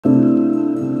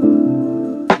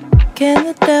can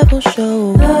the devil show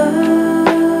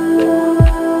love?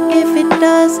 If it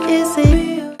does, is it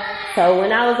real? So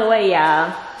when I was away,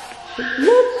 y'all,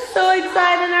 look, so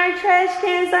excited, our trash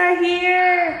cans are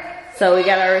here. So we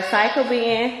got our recycle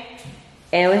bin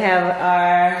and we have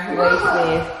our waste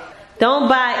bin. Don't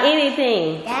buy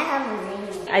anything.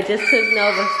 I just took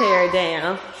Nova's hair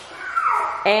down.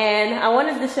 And I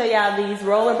wanted to show y'all these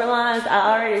roller blinds.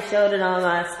 I already showed it on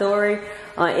my story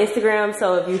on Instagram.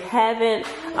 So if you haven't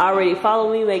already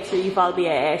followed me, make sure you follow me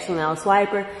at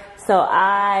Ashleynoswiper. So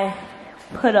I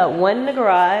put up one in the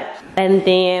garage, and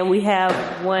then we have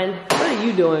one. What are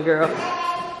you doing, girl?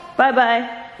 Bye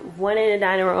bye. One in the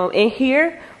dining room. In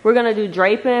here, we're gonna do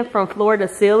draping from floor to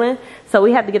ceiling. So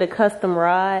we have to get a custom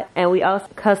rod, and we also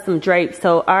custom drape.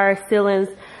 So our ceilings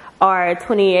are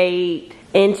 28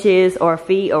 inches or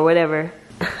feet or whatever.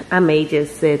 I may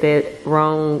just say that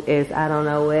wrong, as I don't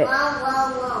know what.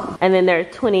 And then they're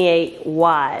 28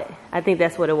 wide. I think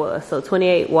that's what it was. So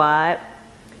 28 wide,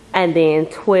 and then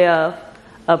 12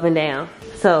 up and down.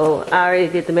 So I already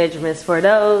did the measurements for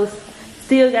those.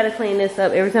 Still gotta clean this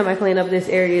up. Every time I clean up this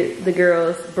area, the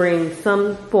girls bring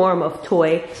some form of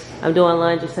toy. I'm doing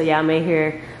laundry, so y'all may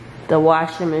hear the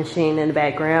washing machine in the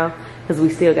background, because we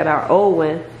still got our old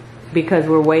one, because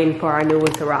we're waiting for our new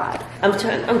one to arrive. I'm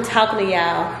talking to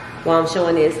y'all while I'm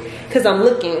showing this, because I'm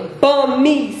looking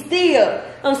bummy still.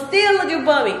 I'm still looking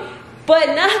bummy.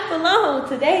 But not for long.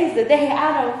 Today's the day.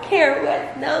 I don't care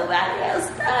what nobody else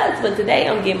does. But today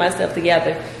I'm getting myself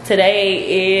together.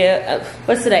 Today is,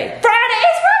 what's today? Friday!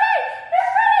 It's Friday! It's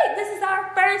Friday! This is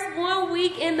our first 1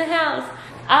 week in the house.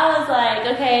 I was like,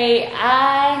 okay,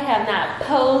 I have not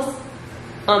posted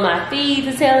on my feed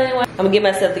to tell anyone. I'm gonna get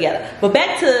myself together. But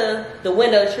back to the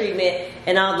window treatment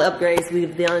and all the upgrades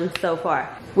we've done so far.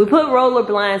 We put roller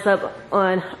blinds up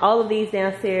on all of these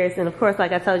downstairs, and of course,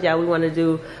 like I told y'all, we want to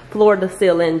do floor to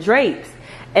ceiling drapes.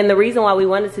 And the reason why we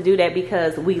wanted to do that,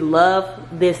 because we love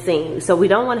this scene. So we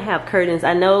don't want to have curtains.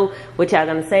 I know what y'all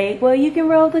gonna say, well, you can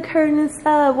roll the curtains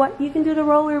up, what, you can do the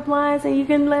roller blinds and you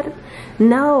can let it.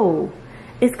 No,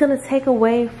 it's gonna take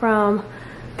away from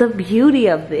the beauty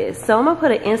of this. So I'm gonna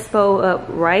put an inspo up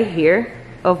right here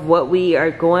of what we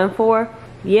are going for.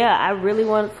 Yeah, I really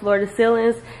want floor to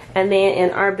ceilings. And then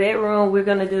in our bedroom, we're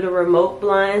gonna do the remote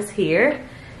blinds here,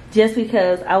 just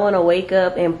because I wanna wake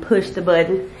up and push the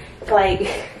button.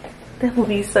 Like, that would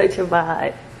be such a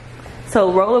vibe.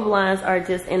 So roller blinds are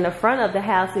just in the front of the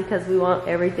house, because we want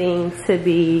everything to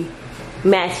be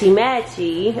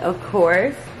matchy-matchy, of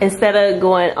course. Instead of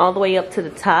going all the way up to the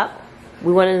top,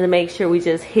 we wanted to make sure we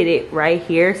just hit it right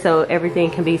here so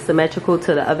everything can be symmetrical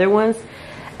to the other ones.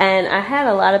 And I had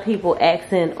a lot of people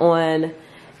asking on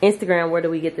Instagram, where do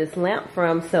we get this lamp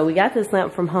from? So we got this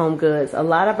lamp from Home Goods. A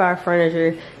lot of our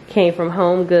furniture came from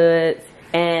Home Goods,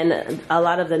 and a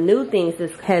lot of the new things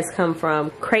that has come from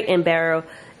Crate and Barrel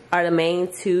are the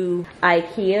main two.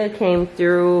 IKEA came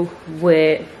through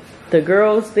with the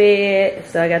girls' bed,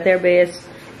 so I got their beds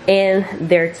and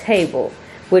their table,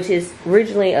 which is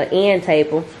originally an end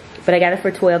table, but I got it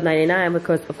for $12.99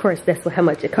 because, of course, that's how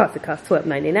much it costs. It costs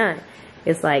 $12.99.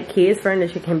 It's like, kids'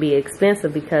 furniture can be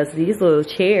expensive because these little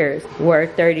chairs were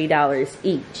 $30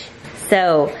 each.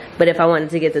 So, but if I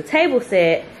wanted to get the table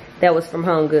set, that was from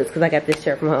Home Goods, because I got this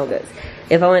chair from Home Goods.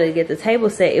 If I wanted to get the table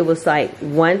set, it was like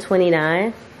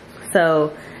 $129.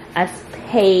 So I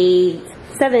paid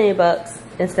 70 bucks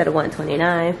instead of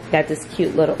 $129. Got this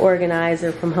cute little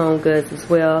organizer from Home Goods as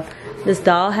well. This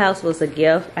dollhouse was a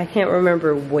gift. I can't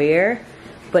remember where,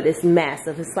 but it's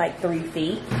massive. It's like 3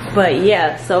 feet. But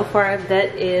yeah, so far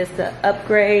that is the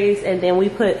upgrades. And then we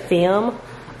put film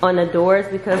on the doors,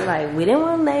 because like, we didn't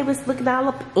want neighbors looking all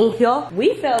up in here.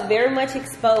 We felt very much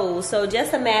exposed. So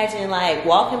just imagine like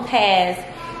walking past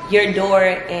your door,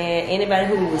 and anybody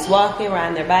who was walking,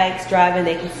 riding their bikes, driving,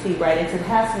 they could see right into the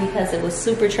house, because it was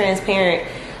super transparent,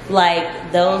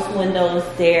 like those windows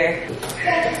there.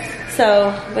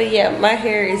 So, but yeah, my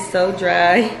hair is so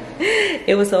dry.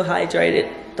 It was so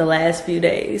hydrated the last few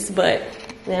days, but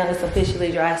now it's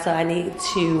officially dry, so I need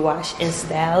to wash and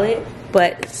style it.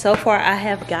 But so far I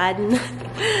have gotten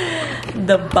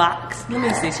the box. Let me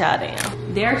sit y'all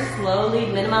down. They're slowly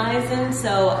minimizing,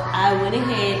 so I went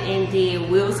ahead and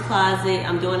did Will's closet.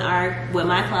 I'm doing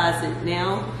my closet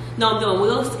now. No, I'm doing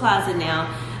Will's closet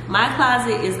now. My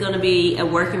closet is gonna be a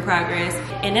work in progress.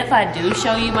 And if I do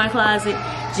show you my closet,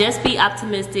 just be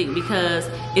optimistic, because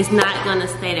it's not gonna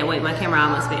stay that way. My camera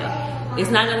almost fell. It's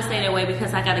not gonna stay that way,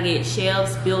 because I gotta get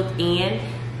shelves built in.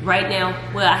 Right now,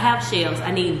 well, I have shelves. I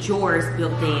need drawers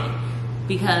built in,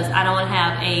 because I don't wanna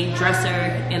have a dresser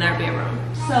in our bedroom.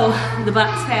 So the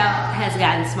box pal has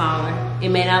gotten smaller. It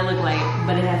may not look like it,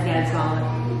 but it has gotten smaller.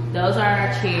 those are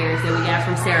our chairs that we got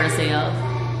from Sarah's sale.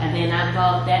 And then I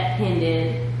bought that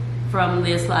pendant from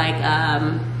this like,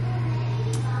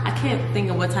 I can't think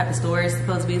of what type of store it's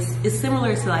supposed to be. It's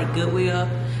similar to like Goodwill,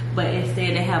 but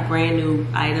instead they have brand new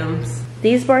items.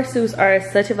 These bar stools are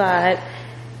such a vibe.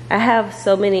 I have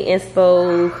so many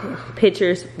inspo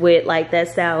pictures with like that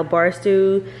style of bar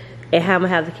stool and how I'm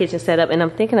gonna have the kitchen set up, and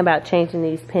I'm thinking about changing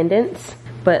these pendants.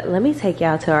 But let me take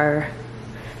y'all to our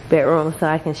bedroom so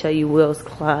I can show you Will's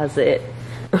closet.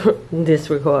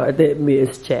 Disregard that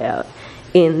Miss Child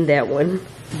in that one.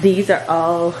 These are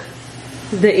all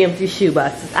the empty shoe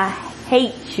boxes. I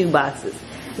hate shoe boxes,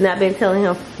 and I've been telling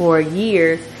him for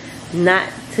years not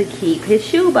to keep his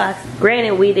shoe box.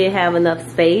 Granted, we didn't have enough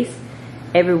space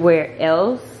everywhere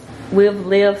else we've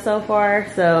lived so far,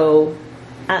 so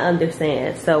I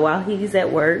understand. So while he's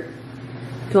at work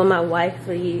doing my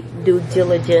wifely due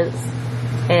diligence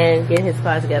and getting his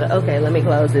closet together, okay, let me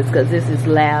close this because this is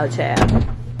loud, child.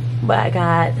 But I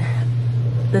got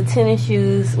the tennis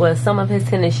shoes, well, some of his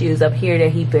tennis shoes up here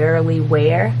that he barely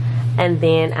wear, and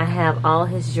then I have all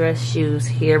his dress shoes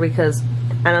here because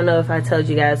I don't know if I told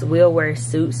you guys, Will wear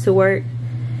suits to work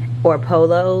or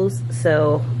polos,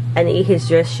 so I need his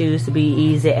dress shoes to be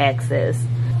easy access.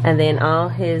 And then all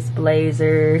his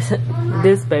blazers.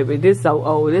 This baby, this is so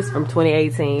old. This is from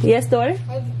 2018. Yes, daughter?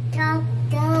 I talked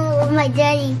with my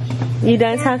daddy. You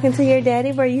done talking to your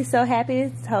daddy? Were you so happy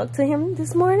to talk to him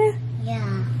this morning?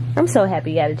 Yeah. I'm so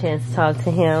happy you got a chance to talk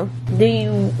to him.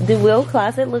 Do Will's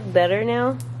closet look better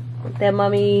now that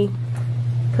mommy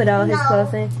put all his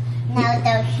clothes in? Now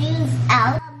the shoes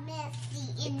out.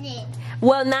 Messy in it.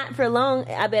 Well, not for long.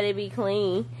 I bet it be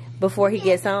clean before he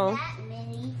gets home. That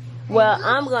many. Well,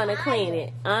 I'm gonna clean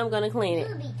it. I'm gonna clean it.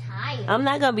 You'll be tired. I'm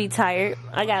not gonna be tired.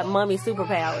 I got mommy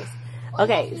superpowers.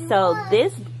 Okay, so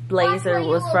this blazer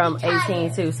was from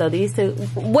 18 too. So these two.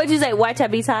 What'd you say? Watch I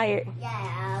be tired.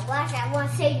 Yeah, watch, I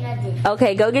won't say nothing.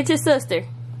 Okay, go get your sister.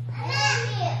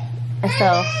 And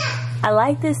so I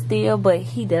like this deal, but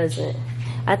he doesn't.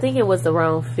 I think it was the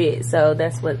wrong fit, so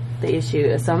that's what the issue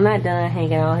is. So I'm not done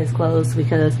hanging all his clothes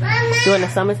because during the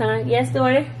summertime. Yes,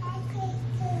 daughter?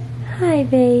 Hi,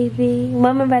 baby.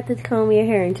 Mama about to comb your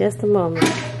hair in just a moment.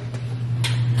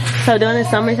 So during the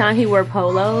summertime, he wore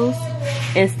polos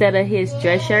instead of his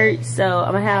dress shirts. So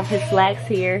I'm gonna have his slacks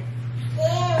here,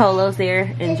 polos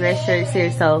there, and dress shirts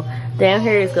here. So down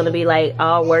here is gonna be like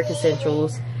all work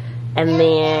essentials, and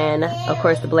then of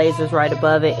course the blazers right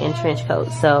above it and trench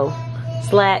coats. So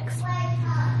slacks,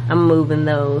 I'm moving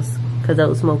those because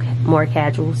those more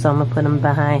casual, so I'm gonna put them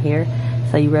behind here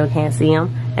so you really can't see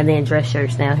them, and then dress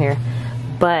shirts down here.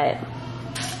 But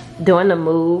during the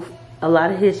move, a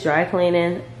lot of his dry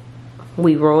cleaning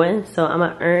we ruined, so I'm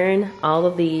gonna earn all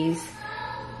of these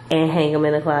and hang them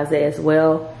in the closet as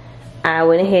well. I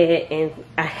went ahead and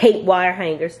I hate wire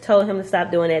hangers, told him to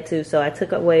stop doing that too, so I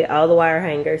took away all the wire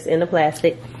hangers in the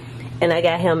plastic and I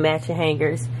got him matching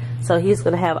hangers. So he's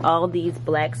gonna have all these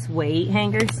black suede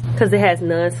hangers because it has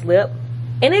non-slip,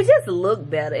 and it just look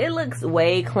better. It looks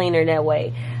way cleaner that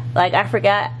way. Like I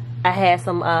forgot I had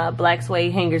some black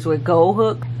suede hangers with gold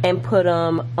hook and put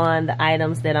them on the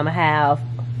items that I'm gonna have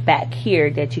back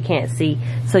here that you can't see.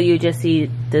 So you just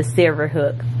see the silver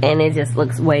hook, and it just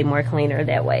looks way more cleaner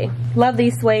that way. Love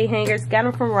these suede hangers. Got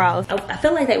them from Ross. I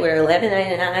feel like they were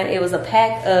 $11.99. It was a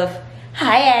pack of,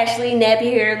 hi Ashley,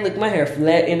 nappy hair. Look, my hair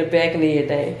flat in the back and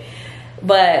everything.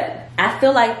 But I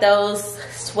feel like those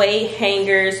suede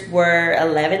hangers were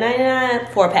 $11.99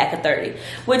 for a pack of 30,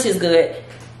 which is good.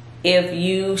 If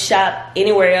you shop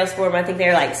anywhere else for them, I think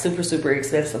they're like super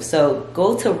expensive. So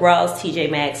go to Ross,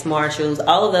 TJ Maxx, Marshalls,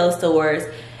 all of those stores,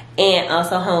 and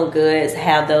also Home Goods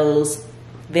have those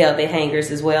velvet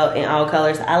hangers as well in all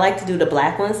colors. I like to do the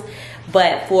black ones,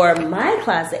 but for my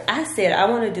closet, I said I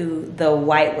want to do the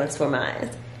white ones for mine.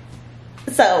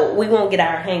 So we won't get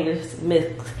our hangers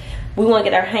mixed. We won't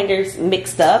get our hangers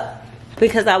mixed up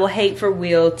because I will hate for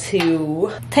Will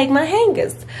to take my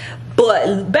hangers.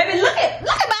 But baby, look at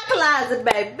my closet,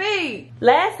 baby.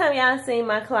 Last time y'all seen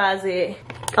my closet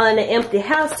on the empty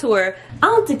house tour, I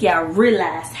don't think y'all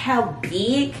realized how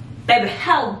big, baby,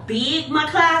 how big my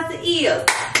closet is.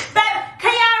 Baby,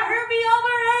 can y'all hear me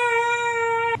over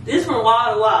here? This from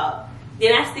wall to wall.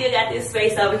 Then I still got this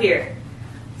space over here.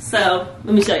 So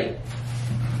let me show you.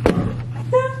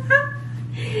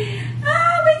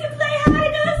 Oh, we can play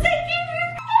hide and seek.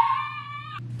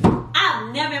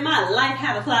 I've never in my life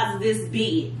had a closet this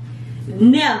big.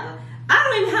 Never. I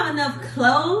don't even have enough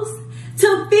clothes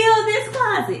to fill this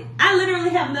closet. I literally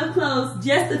have enough clothes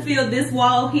just to fill this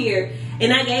wall here.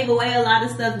 And I gave away a lot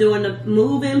of stuff during the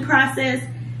moving process.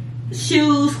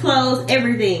 Shoes, clothes,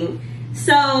 everything.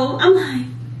 So I'm like,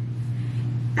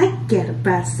 Gotta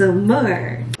buy some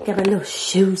more. Got my little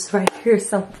shoes right here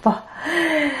so far.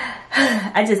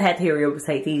 I just had to hurry up and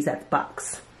take these out the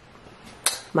box.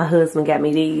 My husband got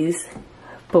me these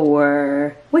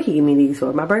for, what he gave me these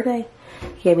for? My birthday?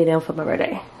 He gave me them for my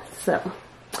birthday. So,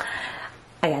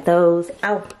 I got those.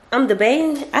 I'm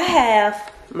debating. I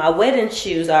have my wedding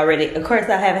shoes already. Of course,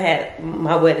 I haven't had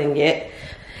my wedding yet.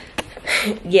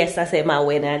 Yes, I said my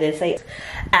wedding. I didn't say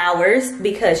ours,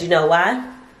 because you know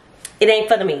why? It ain't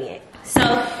for the men yet. So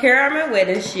here are my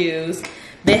wedding shoes.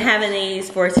 Been having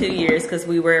these for 2 years because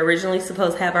we were originally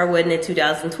supposed to have our wedding in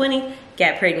 2020.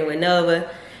 Got pregnant with Nova.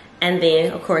 And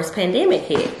then, of course, pandemic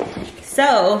hit.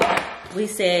 So we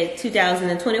said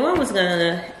 2021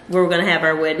 we were gonna have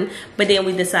our wedding. But then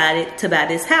we decided to buy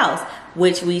this house,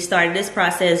 which we started this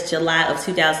process July of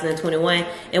 2021.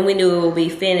 And we knew it would be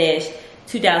finished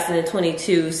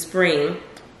 2022 spring.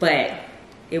 But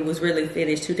it was really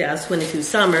finished 2022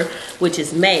 summer, which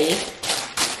is May.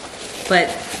 But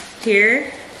here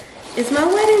is my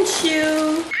wedding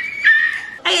shoe.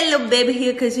 I got a little baby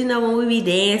here because you know when we be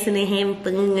dancing and having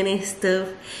fun and stuff,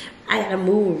 I gotta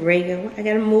move around. I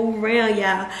gotta move around,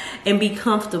 y'all, and be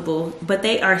comfortable. But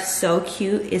they are so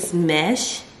cute. It's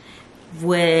mesh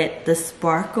with the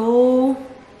sparkle.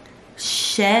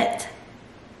 Shut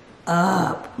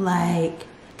up. Like,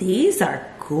 these are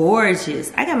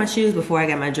gorgeous. I got my shoes before I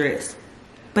got my dress.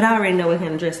 But I already know what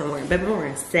kind of dress I'm wearing. Baby, I'm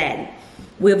wearing satin.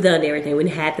 We've done everything. We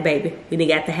had the baby. We done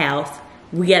got the house.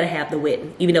 We gotta have the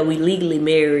wedding. Even though we legally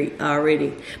married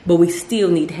already. But we still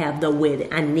need to have the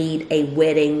wedding. I need a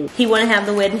wedding. He wanna have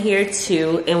the wedding here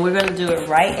too. And we're gonna do it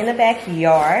right in the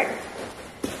backyard.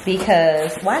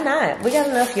 Because why not? We got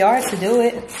enough yard to do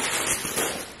it.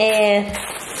 And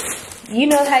you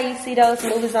know how you see those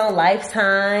movies on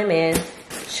Lifetime and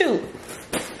shoot,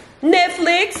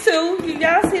 Netflix too.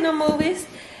 Y'all see the movies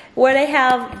where they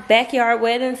have backyard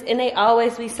weddings and they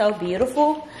always be so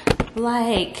beautiful.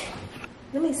 Like,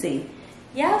 let me see.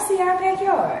 Y'all see our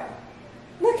backyard?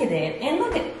 Look at it. And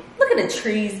look at the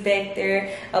trees back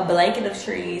there. A blanket of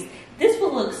trees. This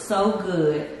would look so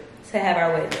good to have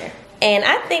our wedding there. And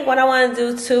I think what I want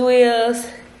to do too is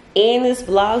end this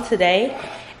vlog today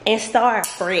and start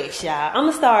fresh, y'all. I'm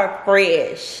gonna start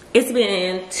fresh. It's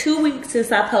been 2 weeks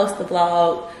since I posted the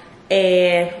vlog,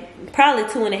 and probably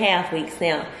 2.5 weeks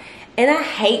now. And I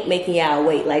hate making y'all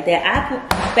wait like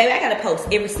that. Baby, I gotta post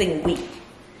every single week.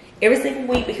 Every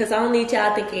single week, because I don't need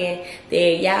y'all thinking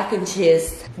that y'all can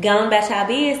just go on about y'all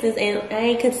business and I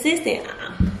ain't consistent.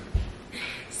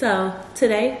 So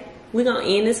today, we're gonna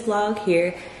end this vlog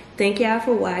here. Thank y'all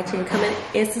for watching. Come in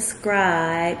and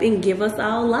subscribe and give us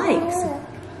all likes.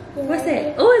 What's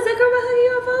that? Oh, is that girl behind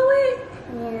you on phone with?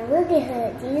 Yeah, look at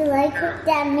her. Do you like what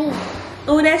that means?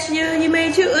 Oh, that's you. You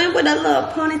made you in with a little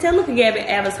ponytail. Look at Gabby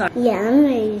avatar. Yeah, I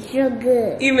made it so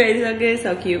good. You made it so good,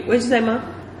 so cute. What'd you say, Mom?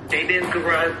 They this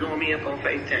garage doing me up on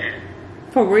FaceTime.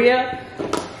 For real?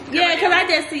 Yeah, because I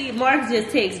just see Mark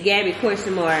just text Gabby ? They must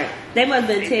have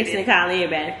been texting and calling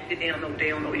everybody. They don't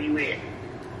know where you at.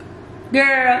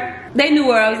 Girl, they knew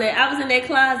where I was at. I was in that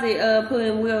closet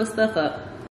putting Will's stuff up.